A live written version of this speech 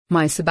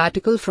My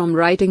sabbatical from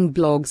writing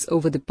blogs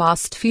over the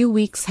past few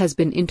weeks has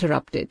been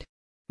interrupted.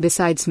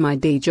 Besides my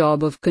day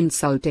job of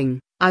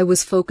consulting, I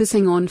was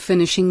focusing on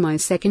finishing my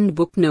second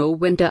book, Know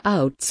When to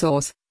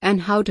Outsource,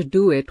 and how to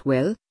do it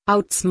well,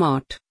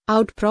 outsmart,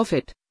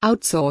 outprofit,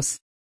 outsource.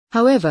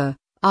 However,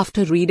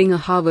 after reading a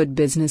Harvard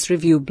Business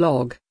Review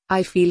blog,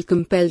 I feel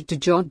compelled to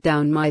jot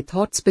down my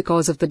thoughts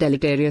because of the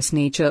deleterious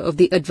nature of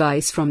the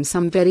advice from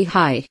some very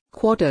high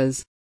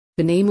quarters.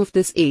 The name of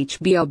this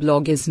HBR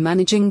blog is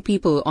Managing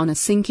People on a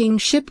Sinking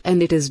Ship,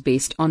 and it is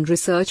based on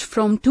research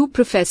from two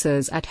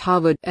professors at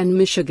Harvard and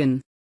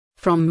Michigan.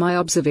 From my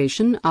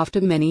observation after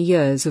many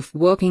years of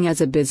working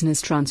as a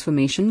business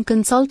transformation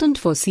consultant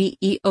for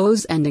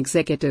CEOs and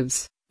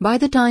executives, by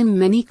the time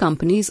many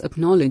companies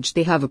acknowledge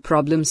they have a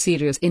problem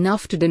serious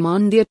enough to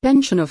demand the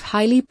attention of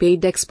highly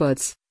paid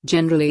experts,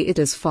 generally it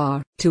is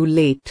far too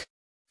late.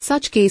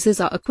 Such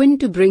cases are akin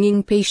to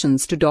bringing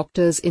patients to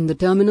doctors in the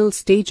terminal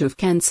stage of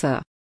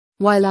cancer.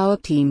 While our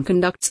team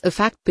conducts a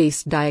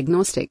fact-based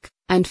diagnostic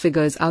and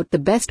figures out the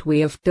best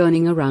way of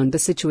turning around the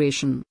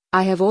situation,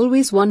 I have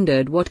always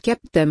wondered what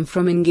kept them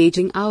from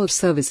engaging our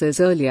services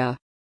earlier.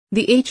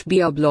 The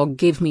HBR blog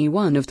gave me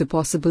one of the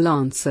possible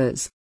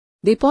answers.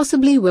 They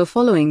possibly were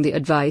following the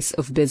advice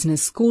of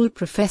business school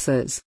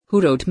professors, who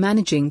wrote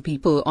Managing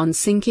People on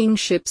Sinking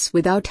Ships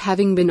without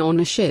having been on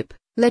a ship,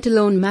 let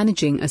alone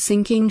managing a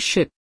sinking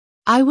ship.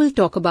 I will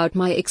talk about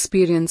my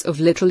experience of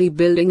literally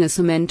building a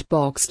cement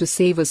box to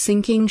save a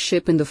sinking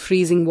ship in the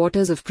freezing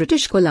waters of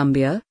British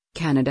Columbia,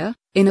 Canada,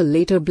 in a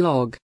later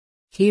blog.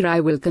 Here I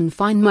will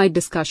confine my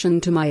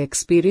discussion to my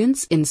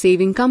experience in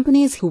saving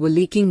companies who were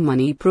leaking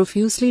money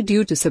profusely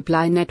due to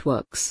supply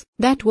networks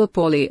that were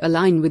poorly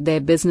aligned with their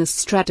business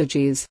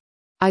strategies.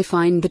 I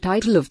find the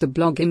title of the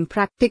blog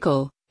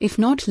impractical, if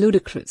not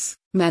ludicrous,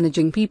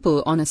 Managing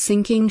People on a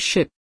Sinking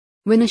Ship.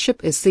 When a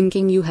ship is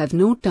sinking, you have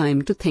no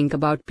time to think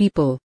about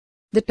people.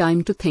 The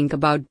time to think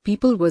about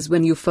people was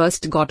when you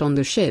first got on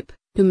the ship,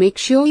 to make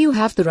sure you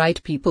have the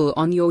right people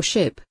on your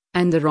ship,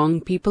 and the wrong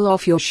people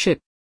off your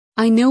ship.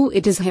 I know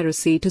it is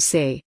heresy to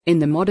say, in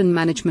the modern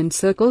management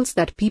circles,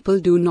 that people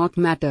do not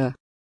matter.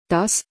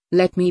 Thus,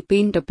 let me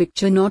paint a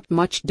picture not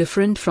much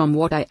different from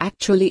what I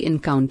actually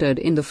encountered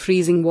in the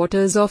freezing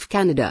waters of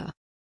Canada.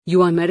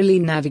 You are merrily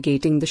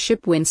navigating the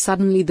ship when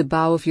suddenly the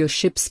bow of your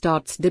ship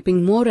starts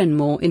dipping more and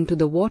more into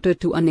the water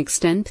to an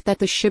extent that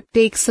the ship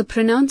takes a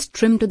pronounced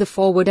trim to the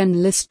forward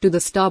and list to the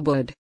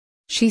starboard.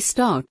 She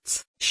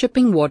starts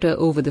shipping water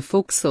over the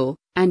forecastle,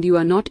 and you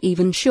are not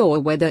even sure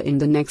whether in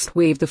the next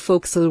wave the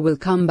forecastle will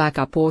come back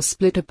up or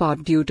split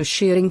apart due to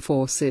shearing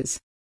forces.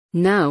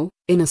 Now,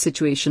 in a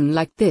situation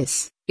like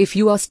this, if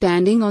you are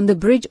standing on the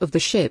bridge of the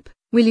ship,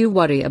 will you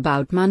worry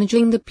about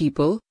managing the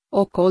people,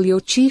 or call your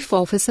chief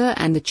officer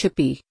and the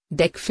chippy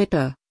deck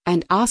fitter,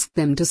 and ask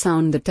them to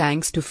sound the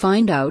tanks to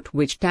find out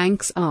which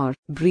tanks are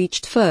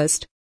breached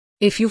first?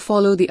 If you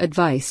follow the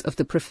advice of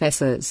the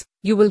professors,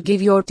 you will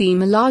give your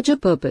team a larger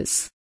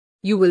purpose.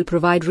 You will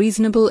provide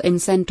reasonable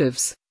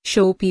incentives,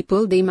 show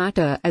people they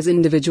matter as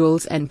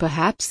individuals, and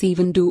perhaps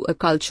even do a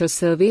culture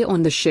survey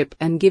on the ship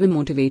and give a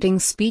motivating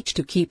speech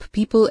to keep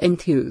people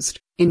enthused,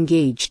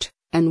 engaged,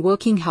 and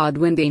working hard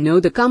when they know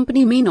the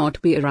company may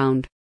not be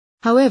around.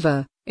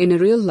 However, in a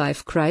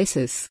real-life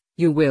crisis,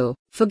 you will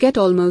forget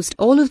almost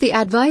all of the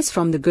advice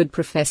from the good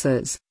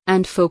professors,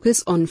 and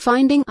focus on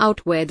finding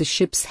out where the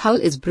ship's hull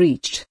is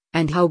breached,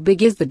 and how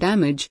big is the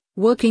damage,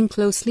 working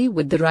closely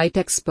with the right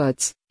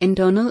experts,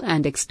 internal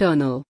and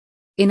external.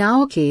 In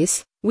our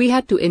case, we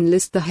had to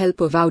enlist the help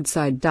of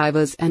outside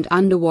divers and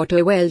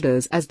underwater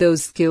welders, as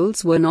those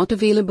skills were not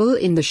available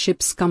in the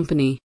ship's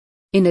company.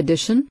 In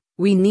addition,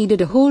 we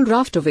needed a whole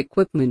raft of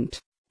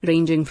equipment,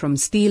 ranging from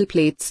steel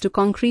plates to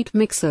concrete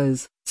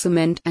mixers,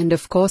 cement, and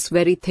of course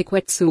very thick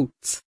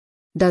wetsuits.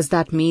 Does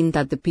that mean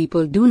that the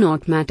people do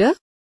not matter?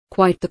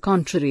 Quite the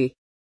contrary.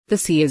 The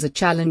sea is a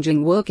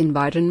challenging work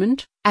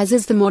environment, as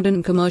is the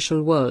modern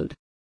commercial world.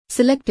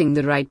 Selecting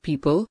the right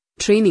people,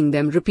 training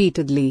them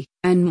repeatedly,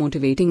 and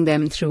motivating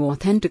them through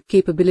authentic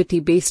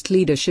capability-based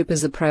leadership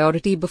is a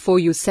priority before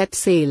you set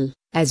sail,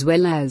 as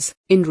well as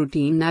in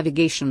routine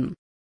navigation.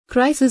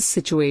 Crisis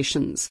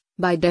situations,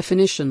 by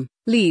definition,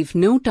 leave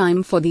no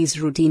time for these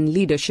routine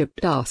leadership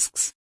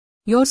tasks.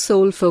 Your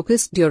sole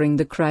focus during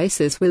the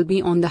crisis will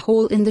be on the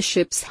hole in the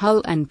ship's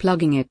hull and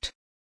plugging it.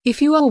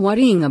 If you are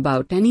worrying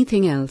about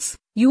anything else,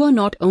 you are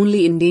not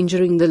only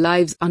endangering the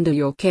lives under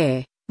your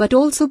care, but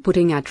also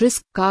putting at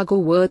risk cargo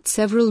worth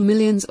several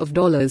millions of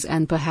dollars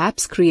and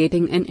perhaps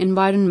creating an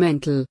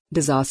environmental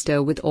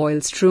disaster with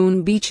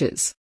oil-strewn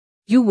beaches.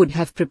 You would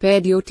have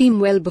prepared your team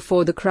well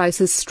before the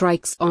crisis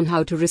strikes on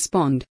how to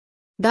respond.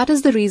 That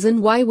is the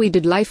reason why we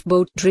did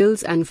lifeboat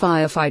drills and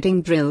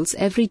firefighting drills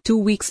every 2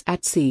 weeks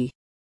at sea.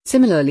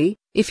 Similarly,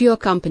 if your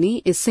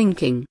company is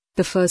sinking,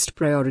 the first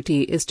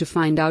priority is to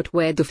find out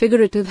where the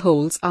figurative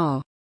holes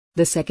are.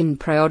 The second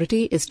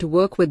priority is to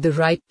work with the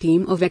right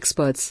team of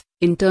experts,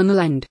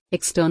 internal and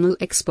external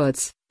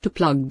experts, to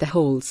plug the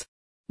holes.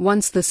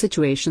 Once the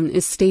situation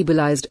is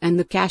stabilized and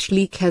the cash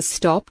leak has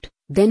stopped,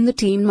 then the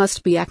team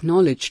must be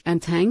acknowledged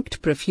and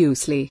thanked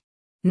profusely.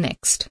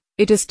 Next,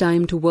 it is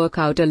time to work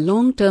out a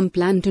long-term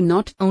plan to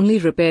not only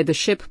repair the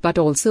ship but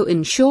also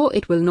ensure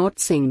it will not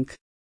sink.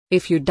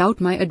 If you doubt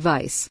my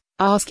advice,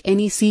 ask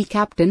any sea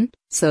captain,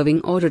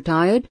 serving or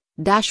retired,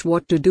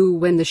 what to do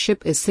when the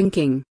ship is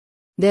sinking.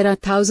 There are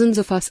thousands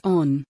of us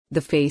on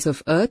the face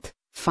of Earth.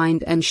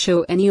 Find and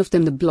show any of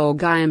them the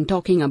blog I am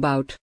talking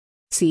about.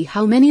 See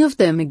how many of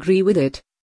them agree with it.